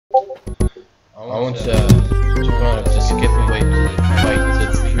I want to skip away to the fight to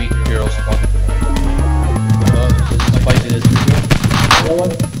 3 girls, 1 boy. This fight is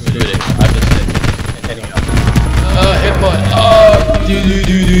do it. I just did. Heading up. Hit button.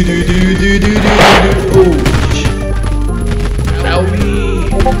 Owie!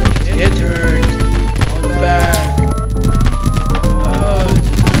 It hurts. On the back.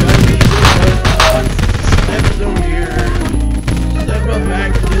 Step over here. Step up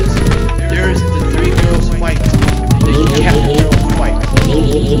back. There's the 3 girls fight. The cat girl fight.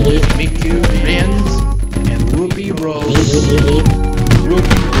 Miku, Rins, and Ruby Rose.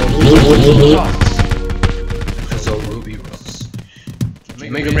 Ruby Rose. So Ruby Rose.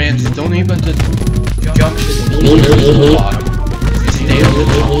 Mega Rins, don't even just jump to the bottom. Stay on the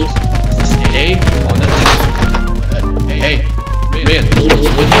top. Stay on the top. Hey, man.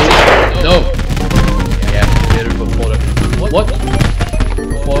 No. Yeah, hit her before the... What?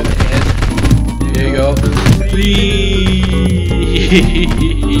 Before the head. There you go.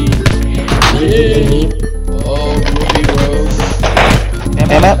 Oh, Ruby Rose.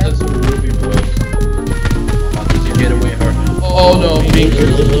 That's Ruby Rose. How did you get away her? Oh no, Miku.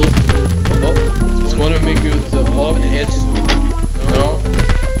 Oh, it's one of Miku's above the head. No?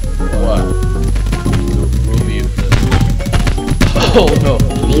 What? Ruby. Oh no.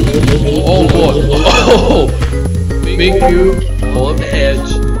 Oh boy. Oh! Miku, on the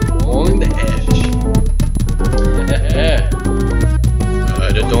edge. On the edge. I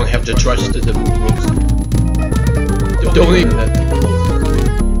don't have to trust the rules. Don't even have to close.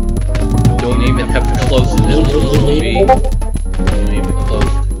 Don't even have to close it. Ruby. Don't even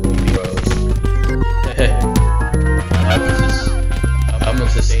close Ruby Rose. I'm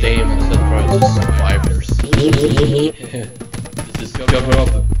gonna stay in the survivors. This is cover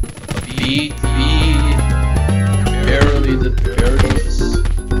up B, barely the barrels.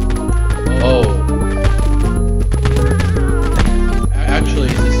 Oh. Actually,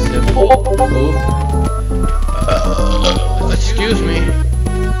 it's a simple move. Excuse me.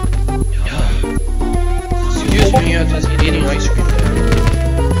 Excuse me, I'm just eating ice cream.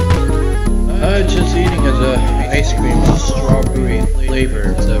 Just eating as a ice cream with strawberry flavor.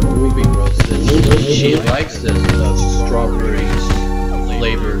 It's a Ruby Rose. She likes this strawberry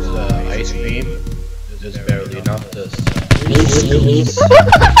flavors ice cream. There's barely enough this.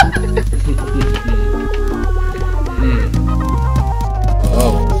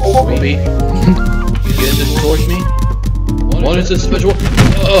 Oh, Ruby. You gonna just torch me? What is this special?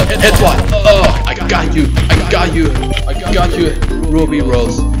 Oh, head swat! Oh, I got you! I got you! I got you, Ruby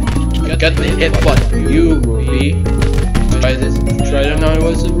Rose. I got the head butt for you, Ruby. Try this. Try to know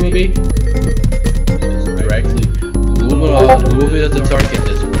what's it, Ruby? Directly. Move it on. Move it at the target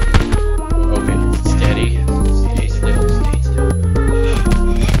this way. Okay. Steady. Stay still. Stay still.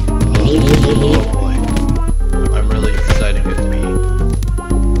 Oh boy. I'm really excited with me.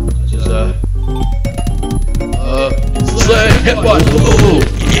 Just slay hit button. Oh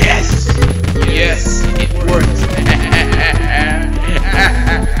yes. Yes. It worked.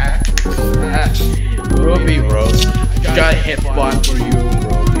 Ruby Rose. Got a hit button for you,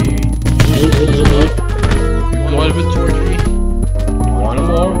 Ruby. You want to torch me? One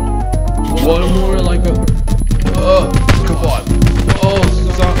more? One more like a... Oh, come on. Oh, this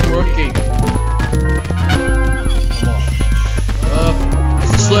is not working. Come on.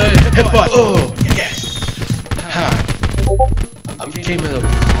 Slay, hit button. Oh, yes. Ha. I became a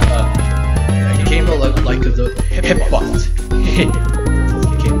like the hip button. Became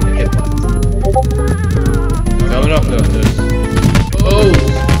the hip button. Coming up now, there's... Oh,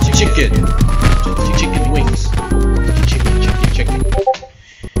 chicken. Chicken wings. Chicken.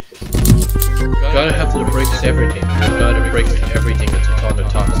 Gotta have to break everything. Gotta break everything that's on the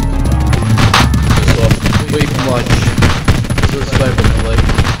top. So, way much. This is like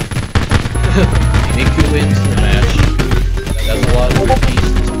Miku wins the match. That's a lot of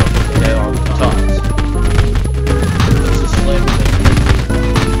pieces that are on the top. That's a slam thing.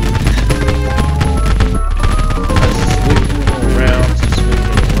 That's swinging around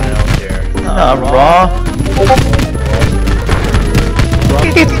there. Raw.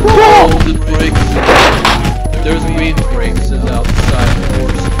 It's raw! The brakes. There's weed brakes outside, of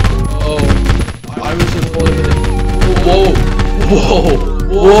course. Oh, I was supposed to... Whoa!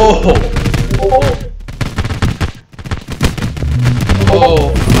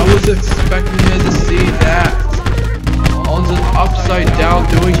 Oh, I was expecting you to see that. On the upside down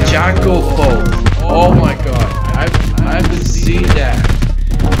doing Jackal pose. Oh my god, I haven't seen that.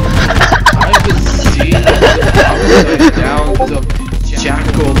 I haven't seen that upside down the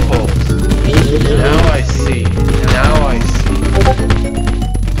Jackal pose. Now I see.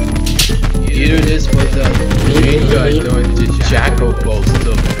 You Jacko both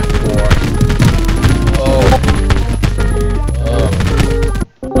took for.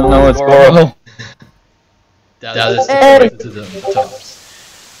 No, it's Goro. That is right to the tops.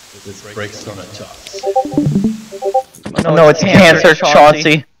 This breaks on the tops. No, it's Cancer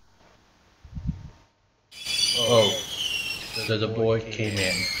Chauncey. Oh, the boy came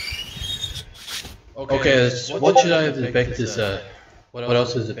in. Okay, what should I expect is what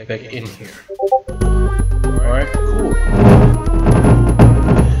else is expect in here? Alright, cool.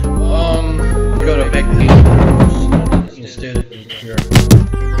 Go to back these instead of here.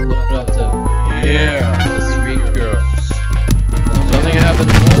 Look up the the 3 girls. Something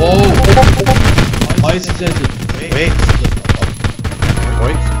happened. Whoa! Ice said the brakes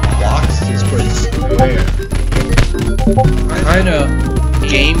blocks is for the square. Kinda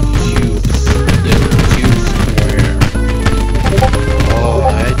GameCube the cube square. Oh,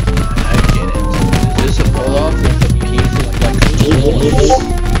 I get it. Is this a pull off with the pieces like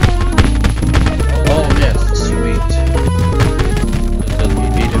tools? Oh yes, sweet. That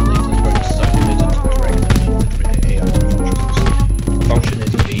immediately converts something into direct function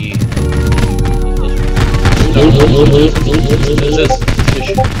is B. There's this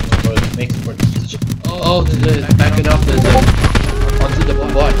position or it makes for decision. Oh, backing up onto the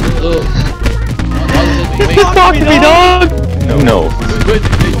butt. You talk to me, dog! No. Wait,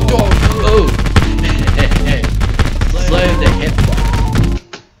 dog! Oh! Slam the hit button.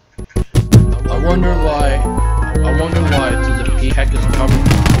 I wonder why to the heck is coming.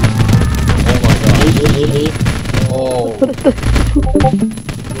 Oh my god. Oh.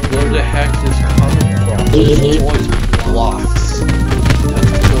 Where the heck is coming from? Toys blocks.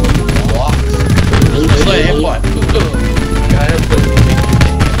 That's toys blocks. Slam the hit button. Gotta put the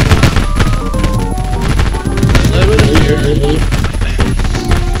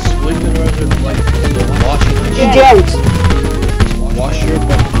swimming around like washing machines. Wash your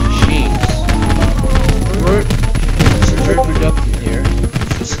machines. We're stripping up in here.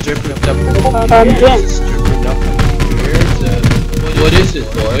 Stripping up here. Stripping up here. What is it,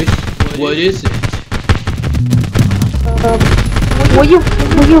 boys? What is it? Will you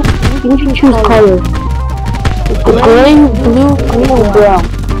choose color? Green, blue, green, or brown?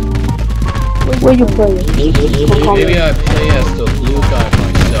 Where you play? Maybe I play as the blue guy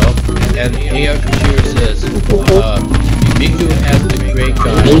myself, and AI computer says, Miku as the gray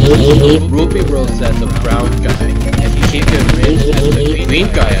guy, Ruby Rose as the brown guy, and Kika Rin as the green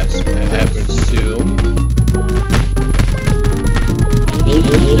guy, I presume.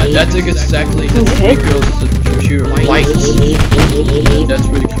 That's exactly the three girls the computer likes. That's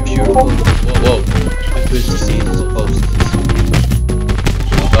really computer. Whoa, I'm good to see those posts.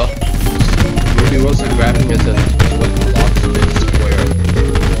 Ruby Rose is grabbing as a what blocks in the square.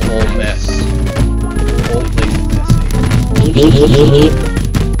 Whole mess. Whole place is messy.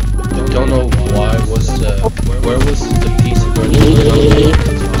 Don't know why where was the piece where the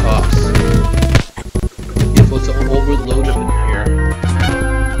tops? It was overloaded in here.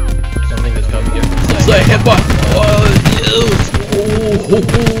 Something is coming in. It's like hit button. Oh,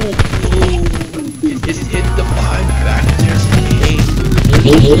 it hit the 5 back. There's an 8.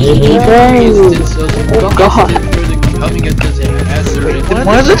 Oh god.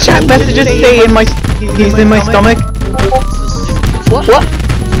 Why does the chat messages say he's in my stomach? What?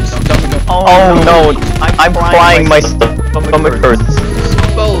 Oh no, I'm flying, my stomach hurts.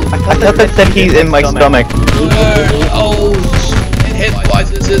 I thought that said he's in my stomach. Oh, hit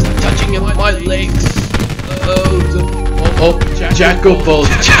button is touching in my legs. Oh, Jacko balls.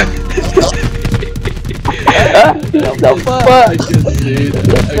 The fuck? I can see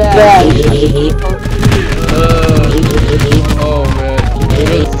that. Oh man,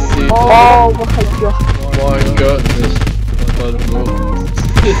 good to see that. Oh my god. My goodness.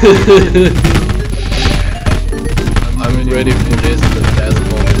 I'm ready for this, the best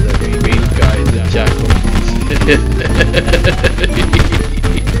moment that the green guy is a Jacko.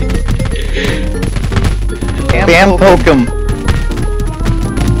 Damn poke him.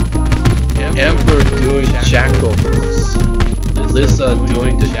 Emperor doing jackals. Lisa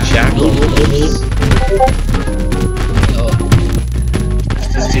doing the jackals.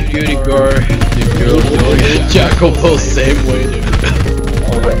 The security guard, the girl doing the jackal pose same way.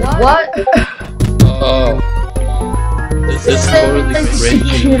 What? Oh. This is totally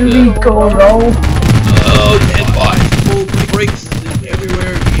crazy. Goro. Oh, dead body. Full breaks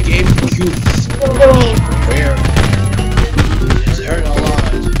everywhere. Game cubes. Where? It's hurt a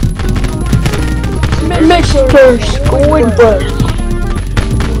lot. Mr. Squidward.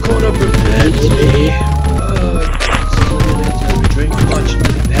 We're going up for bed today.